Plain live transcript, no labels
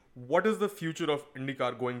what is the future of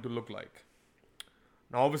IndyCar going to look like?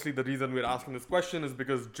 Now, obviously, the reason we're asking this question is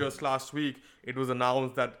because just last week it was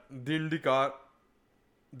announced that the IndyCar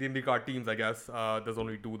teams, I guess, there's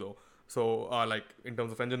only two though. So, like in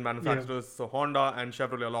terms of engine Yeah. manufacturers, so Honda and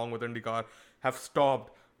Chevrolet, along with IndyCar, have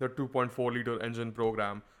stopped the 2.4-liter engine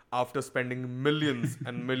program after spending millions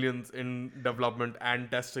and millions in development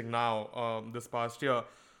and testing now this past year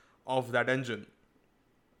of that engine.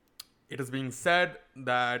 It is being said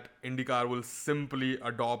that IndyCar will simply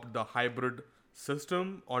adopt the hybrid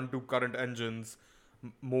system onto current engines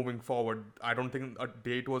moving forward. I don't think a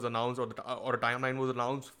date was announced or a timeline was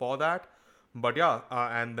announced for that, but yeah,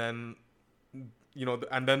 and then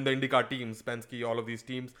and then the IndyCar teams, Penske, all of these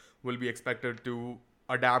teams will be expected to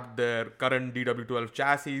adapt their current DW12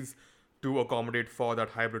 chassis to accommodate for that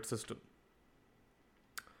hybrid system.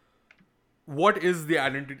 What is the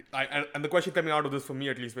identity? And the question coming out of this for me,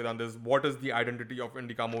 at least, Vedant, is what is the identity of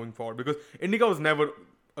IndyCar moving forward? Because IndyCar was never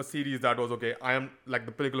a series that was okay. I am like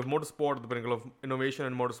the pinnacle of motorsport, the pinnacle of innovation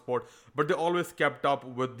in motorsport, but they always kept up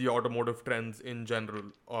with the automotive trends in general,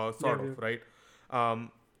 Yeah. sort Yeah. of, right?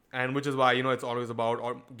 Um, and which is why it's always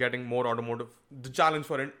about getting more automotive. The challenge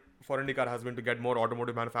for IndyCar has been to get more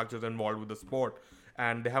automotive manufacturers involved with the sport,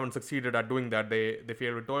 and they haven't succeeded at doing that. They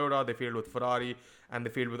failed with Toyota, they failed with Ferrari, and they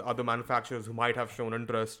failed with other manufacturers who might have shown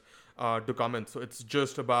interest to come in. So it's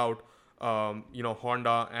just about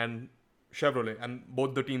Honda and Chevrolet, and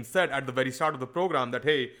both the teams said at the very start of the program that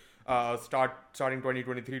hey, starting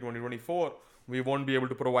 2023, 2024, we won't be able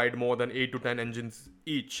to provide more than 8 to 10 engines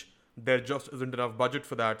each. There just isn't enough budget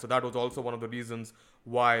for that. So that was also one of the reasons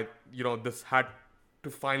why this had to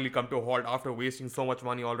finally come to a halt after wasting so much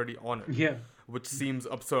money already on it, Yeah. which seems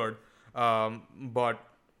absurd. But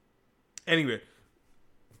anyway,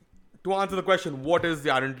 to answer the question, what is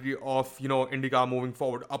the identity of IndyCar moving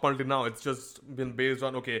forward? Up until now, it's just been based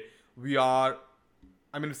on okay, we are.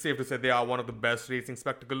 I mean, it's safe to say they are one of the best racing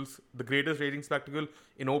spectacles, the greatest racing spectacle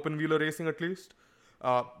in open wheeler racing, at least.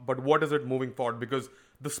 But what is it moving forward? Because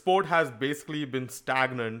the sport has basically been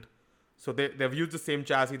stagnant. So they've used the same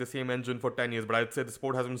chassis, the same engine for 10 years, but I'd say the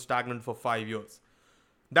sport has been stagnant for 5 years.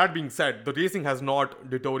 That being said, the racing has not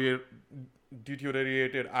deteriorated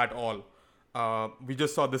at all. We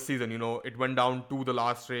just saw this season, it went down to the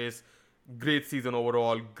last race. Great season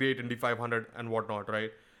overall, great Indy 500 and whatnot,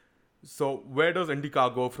 right? So where does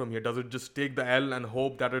IndyCar go from here? Does it just take the L and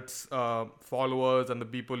hope that its followers and the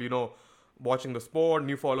people, watching the sport,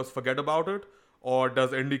 new followers, forget about it? Or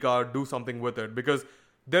does IndyCar do something with it? Because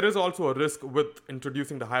there is also a risk with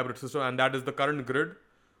introducing the hybrid system, and that is the current grid,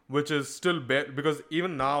 which is still because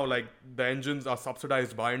even now, like the engines are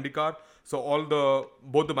subsidized by IndyCar, so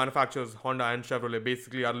both the manufacturers, Honda and Chevrolet,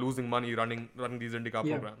 basically are losing money running these IndyCar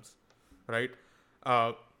Yeah. programs, right?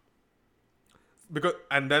 Uh, because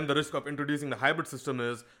and then the risk of introducing the hybrid system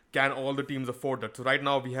is, can all the teams afford that? So right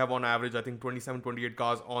now we have on average I think 27, 28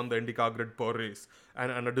 cars on the IndyCar grid per race,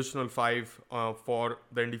 and an additional 5 for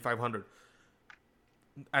the Indy 500.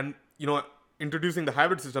 And introducing the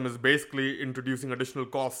hybrid system is basically introducing additional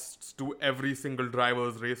costs to every single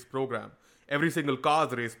driver's race program, every single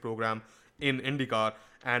car's race program in IndyCar.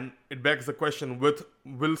 And it begs the question,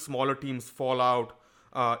 will smaller teams fall out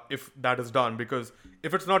if that is done? Because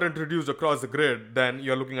if it's not introduced across the grid, then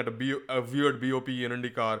you're looking at a weird BOP in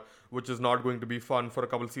IndyCar, which is not going to be fun for a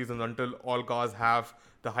couple seasons until all cars have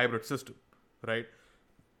the hybrid system, right?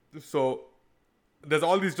 So there's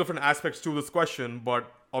all these different aspects to this question, but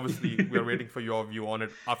obviously we are waiting for your view on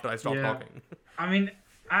it after I stop Yeah. talking. I mean,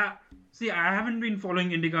 I see. I haven't been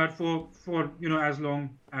following IndyCar for as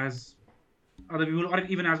long as other people, or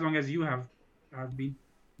even as long as you have been.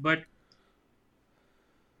 But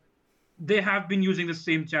they have been using the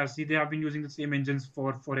same chassis. They have been using the same engines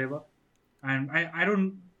for forever, and I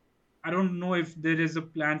don't know if there is a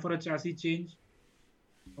plan for a chassis change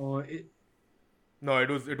or No,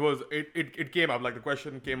 it came up, like the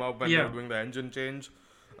question came up when they were yeah. doing the engine change.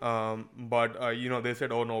 But they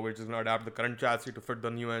said, oh no, we're just gonna adapt the current chassis to fit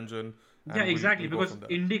the new engine, Yeah, and exactly. we'll go Because from there.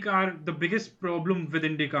 IndyCar, the biggest problem with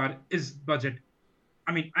IndyCar is budget.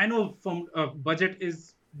 I mean, I know from budget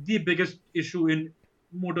is the biggest issue in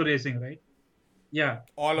motor racing, right? Yeah,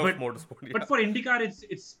 All of but motorsport, but yeah. for IndyCar, it's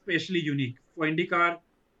especially unique. For IndyCar,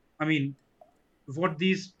 I mean, what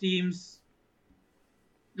these teams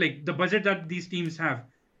like the budget that these teams have,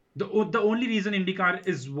 the only reason IndyCar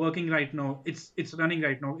is working right now, it's running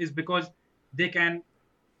right now, is because they can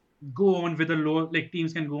go on with a low like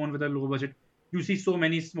teams can go on with a low budget. You see so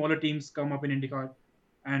many smaller teams come up in IndyCar,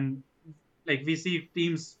 and like we see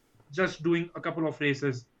teams just doing a couple of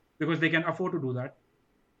races because they can afford to do that,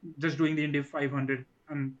 just doing the Indy 500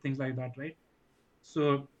 and things like that, right?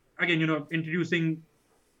 So again, introducing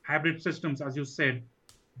hybrid systems, as you said,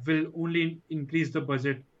 will only increase the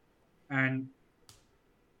budget. And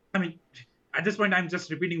I mean, at this point, I'm just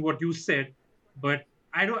repeating what you said, but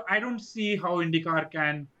I don't see how IndyCar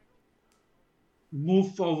can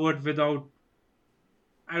move forward without,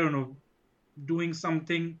 I don't know, doing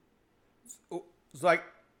something. So,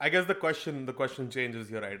 I guess the question changes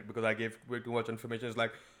here, right? Because I gave way too much information. It's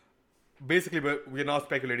like basically we're now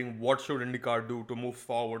speculating what should IndyCar do to move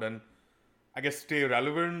forward and I guess stay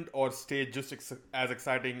relevant or stay just as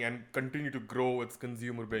exciting and continue to grow its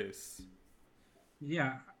consumer base.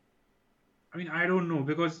 Yeah, I mean, I don't know,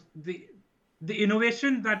 because the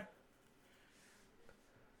innovation that,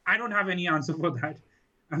 I don't have any answer for that.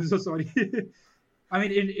 I'm so sorry. I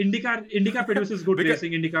mean, IndyCar produces good Because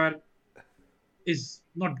racing. IndyCar is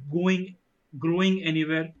not going growing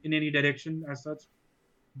anywhere in any direction as such.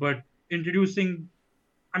 But introducing,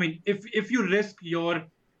 I mean, if you risk your,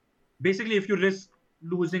 basically, if you risk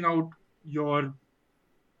losing out your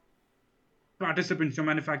participants, your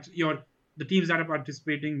manufacturer, your the teams that are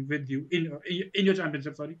participating with you in your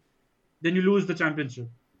championship, sorry, then you lose the championship.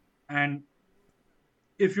 And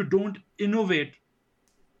if you don't innovate,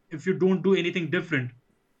 if you don't do anything different,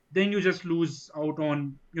 then you just lose out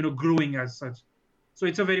on growing as such. So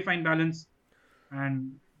it's a very fine balance.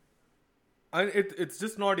 And and it's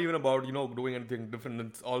just not even about doing anything different.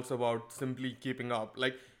 It's also about simply keeping up.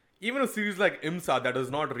 Like even a series like IMSA that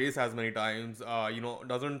does not race as many times,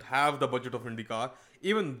 doesn't have the budget of IndyCar.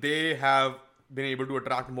 Even they have been able to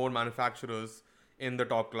attract more manufacturers in the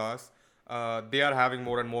top class. They are having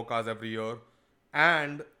more and more cars every year,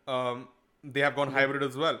 and they have gone yeah, hybrid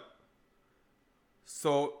as well.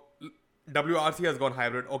 So WRC has gone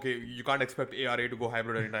hybrid. Okay, you can't expect ARA to go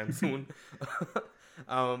hybrid anytime soon.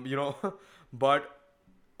 um, you know, but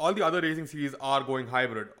all the other racing series are going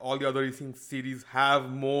hybrid. All the other racing series have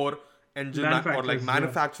more or like manufacturers, yeah,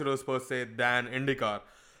 manufacturers per se than IndyCar.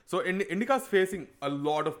 So IndyCar's facing a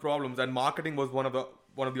lot of problems, and marketing was one of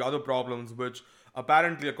the other problems, which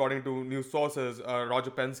apparently, according to news sources,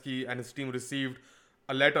 Roger Penske and his team received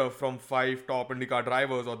a letter from five top IndyCar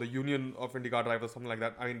drivers or the Union of IndyCar drivers, something like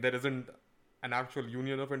that. I mean, there isn't an actual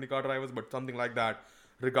union of IndyCar drivers, but something like that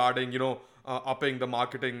regarding upping the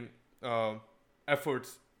marketing uh,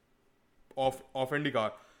 efforts of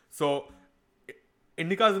IndyCar. So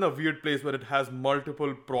IndyCar is in a weird place where it has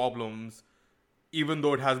multiple problems, even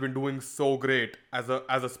though it has been doing so great as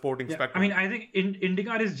a sporting yeah. I spectacle. mean, I think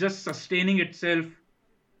IndyCar is just sustaining itself.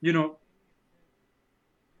 You know,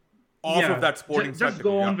 Off of yeah. that sporting Just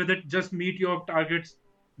spectacle, go yeah. on with it. Just meet your targets.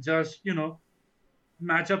 Just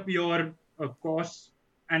match up your costs,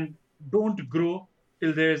 and don't grow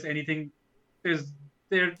till there's anything is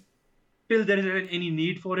there till there is any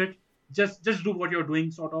need for it. Just do what you're doing,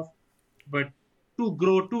 sort of. But to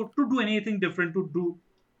grow, to do anything different, to do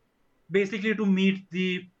basically to meet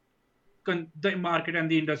the market and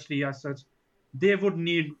the industry as such, they would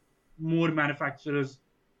need more manufacturers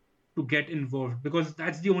to get involved, because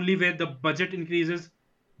that's the only way the budget increases.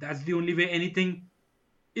 That's the only way anything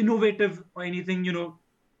innovative or anything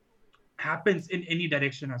happens in any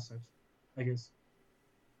direction as such, I guess.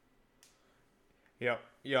 Yeah,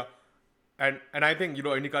 yeah. And I think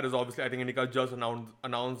IndyCar is obviously, I think IndyCar just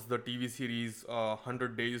announced the TV series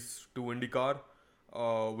 100 Days to IndyCar,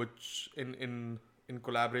 which in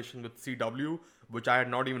collaboration with CW, which I had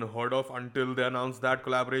not even heard of until they announced that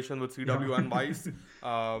collaboration with Yeah. CW and Vice.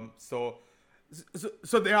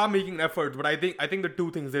 So they are making efforts, but I think the two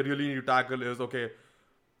things they really need to tackle is, okay,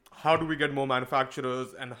 how do we get more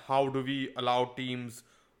manufacturers and how do we allow teams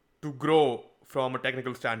to grow from a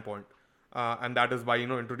technical standpoint, and that is by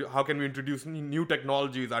how can we introduce new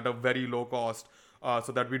technologies at a very low cost,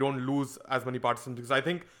 so that we don't lose as many participants. Because I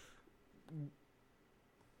think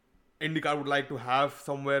IndyCar would like to have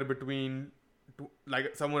somewhere between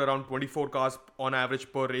like somewhere around 24 cars on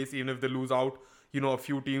average per race, even if they lose out a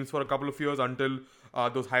few teams for a couple of years until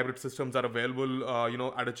those hybrid systems are available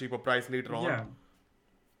at a cheaper price later on, Yeah.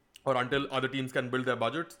 or until other teams can build their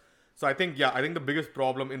budgets. So I think the biggest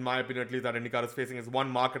problem, in my opinion at least, that IndyCar is facing is one,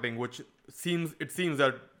 marketing, which seems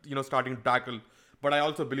that starting to tackle. But I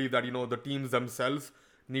also believe that the teams themselves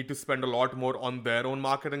need to spend a lot more on their own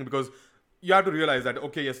marketing, because you have to realize that,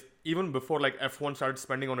 okay, yes, even before like F1 started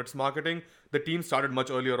spending on its marketing, the team started much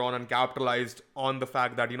earlier on and capitalized on the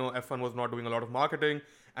fact that F1 was not doing a lot of marketing,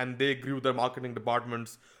 and they grew their marketing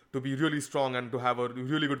departments to be really strong and to have a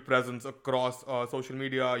really good presence across social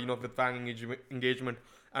media, with fan engagement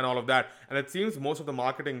and all of that. And it seems most of the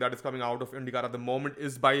marketing that is coming out of IndyCar at the moment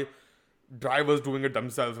is by drivers doing it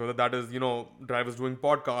themselves, whether that is drivers doing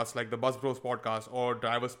podcasts like the Bus Bros podcast, or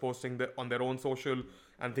drivers posting on their own social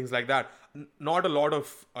and things like that. Not a lot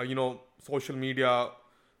of social media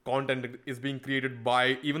content is being created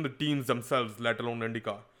by even the teams themselves, let alone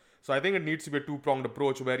IndyCar. So I think it needs to be a two-pronged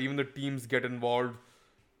approach where even the teams get involved.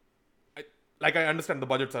 I understand the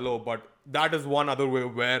budgets are low, but that is one other way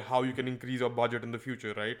where how you can increase your budget in the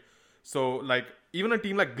future, right? So like even a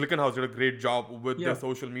team like Glickenhaus did a great job with their Yeah.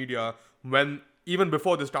 social media when even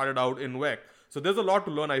before they started out in WEC. So there's a lot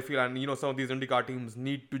to learn, I feel, and some of these IndyCar teams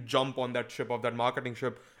need to jump on that ship of that marketing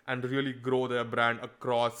ship and really grow their brand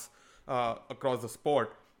across the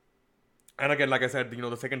sport. And again, like I said,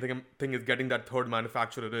 the second thing is getting that third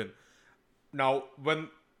manufacturer in. Now, when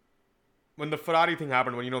the Ferrari thing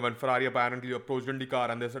happened, when Ferrari apparently approached IndyCar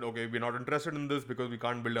and they said, okay, we're not interested in this because we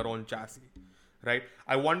can't build our own chassis, right?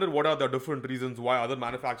 I wonder what are the different reasons why other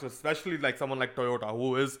manufacturers, especially like someone like Toyota,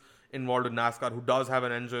 who is involved in NASCAR, who does have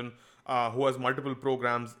an engine, who has multiple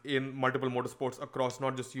programs in multiple motorsports across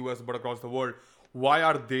not just US but across the world, why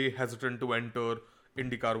are they hesitant to enter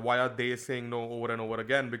IndyCar? Why are they saying no over and over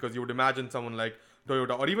again? Because you would imagine someone like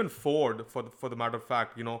Toyota or even Ford, for the matter of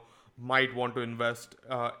fact, might want to invest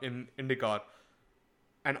in IndyCar.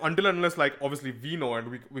 And until and unless, like, obviously we know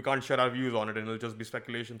and we can't share our views on it and it'll just be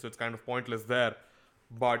speculation, so it's kind of pointless there.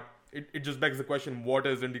 But it just begs the question, what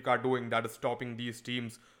is IndyCar doing that is stopping these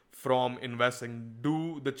teams from investing?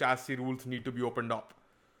 Do the chassis rules need to be opened up?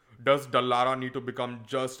 Does Dallara need to become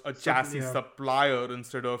just a chassis Yeah. supplier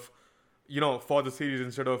instead of, for the series,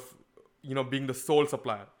 instead of, being the sole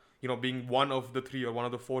supplier, being one of the three or one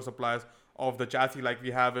of the four suppliers of the chassis like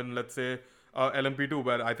we have in, let's say, LMP2,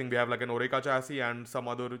 where I think we have like an Oreca chassis and some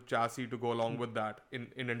other chassis to go along with that in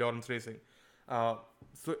endurance racing.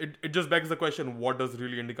 So it just begs the question, what does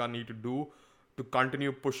really IndyCar need to do to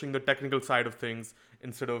continue pushing the technical side of things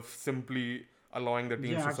instead of simply allowing the teams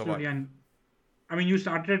Yeah, to survive? absolutely. And I mean, you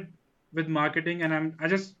started with marketing, and I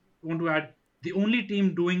just want to add the only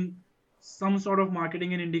team doing some sort of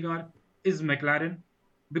marketing in IndyCar is McLaren,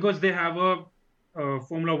 because they have a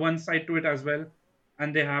Formula One side to it as well,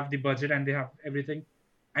 and they have the budget and they have everything.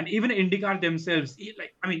 And even IndyCar themselves,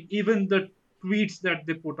 like I mean, even the tweets that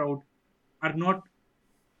they put out are not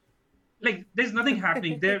like there's nothing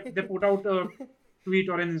happening. They put out a tweet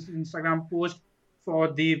or an Instagram post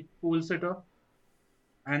for the pole sitter,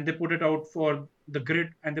 and they put it out for the grid,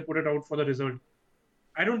 and they put it out for the result.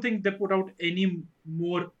 I don't think they put out any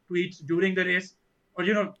more tweets during the race, or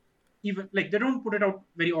even like they don't put it out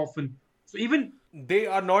very often. So even They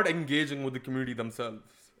are not engaging with the community themselves,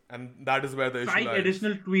 and that is where the issue 5 lies.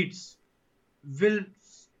 additional tweets will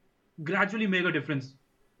gradually make a difference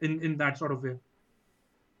in that sort of way.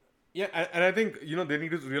 Yeah, and I think they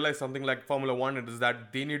need to realize something like Formula One. It is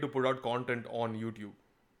that they need to put out content on YouTube.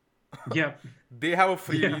 Yeah, They have a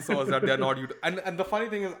free yeah, resource that they're not YouTube. And the funny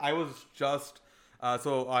thing is, I was just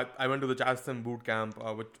so I went to the Chassis Sim boot camp,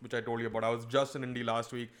 which I told you about. I was just in Indy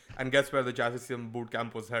last week, and guess where the Chassis Sim boot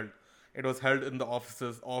camp was held? It was held in the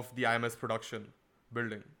offices of the IMS production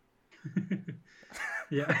building.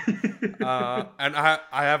 yeah. And I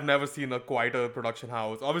have never seen a quieter production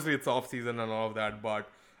house. Obviously, it's off season and all of that, but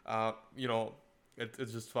uh, you know,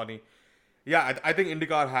 it's just funny. Yeah, I think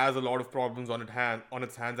IndyCar has a lot of problems on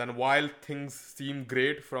its hands, and while things seem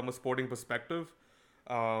great from a sporting perspective,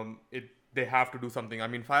 it they have to do something. I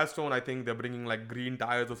mean, Firestone, I think they're bringing like green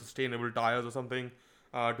tires or sustainable tires or something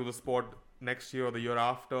to the sport next year or the year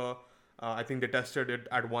after. I think they tested it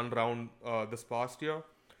at one round this past year.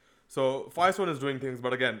 So Firestone is doing things,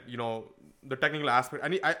 but again, the technical aspect.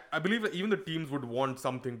 I believe that even the teams would want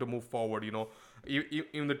something to move forward.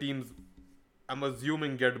 Even the teams, I'm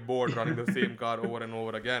assuming, get bored running the same car over and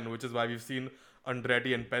over again, which is why we've seen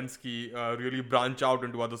Andretti and Penske really branch out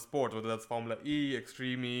into other sports, whether that's Formula E,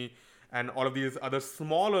 Extreme E, and all of these other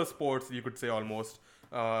smaller sports, you could say almost,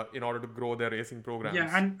 in order to grow their racing Yeah,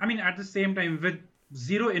 programs. and I mean at the same time with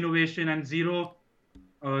zero innovation and zero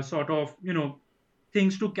sort of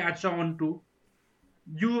things to catch on to,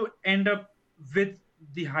 you end up with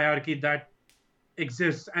the hierarchy that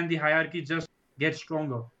exists, and the hierarchy just gets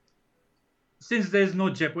stronger. Since there's no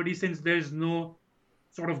jeopardy, since there's no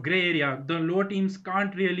sort of gray area, the lower teams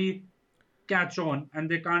can't really catch on, and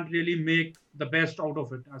they can't really make the best out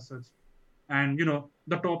of it as such. And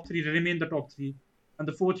the top three remain the top three, and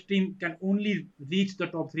the fourth team can only reach the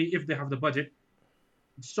top three if they have the budget.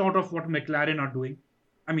 Sort of what McLaren are doing.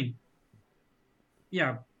 I mean,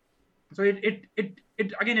 yeah. So it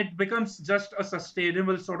again, it becomes just a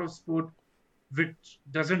sustainable sort of sport which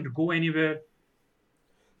doesn't go anywhere.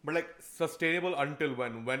 But like sustainable until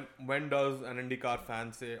when? When does an IndyCar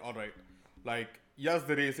fan say, all right, like yes,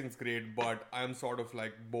 the racing's great, but I'm sort of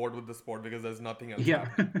like bored with the sport because there's nothing else Yeah.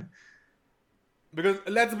 happening. Because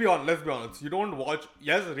let's be honest. You don't watch.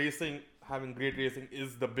 Yes, racing, having great racing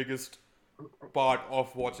is the biggest part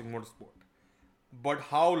of watching motorsport. But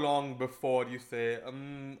how long before you say,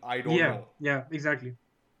 I don't Yeah, know? yeah, exactly.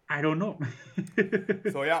 I don't know.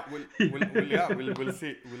 So yeah, Yeah.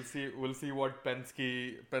 we'll see what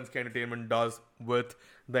Penske Entertainment does with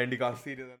the IndyCar series.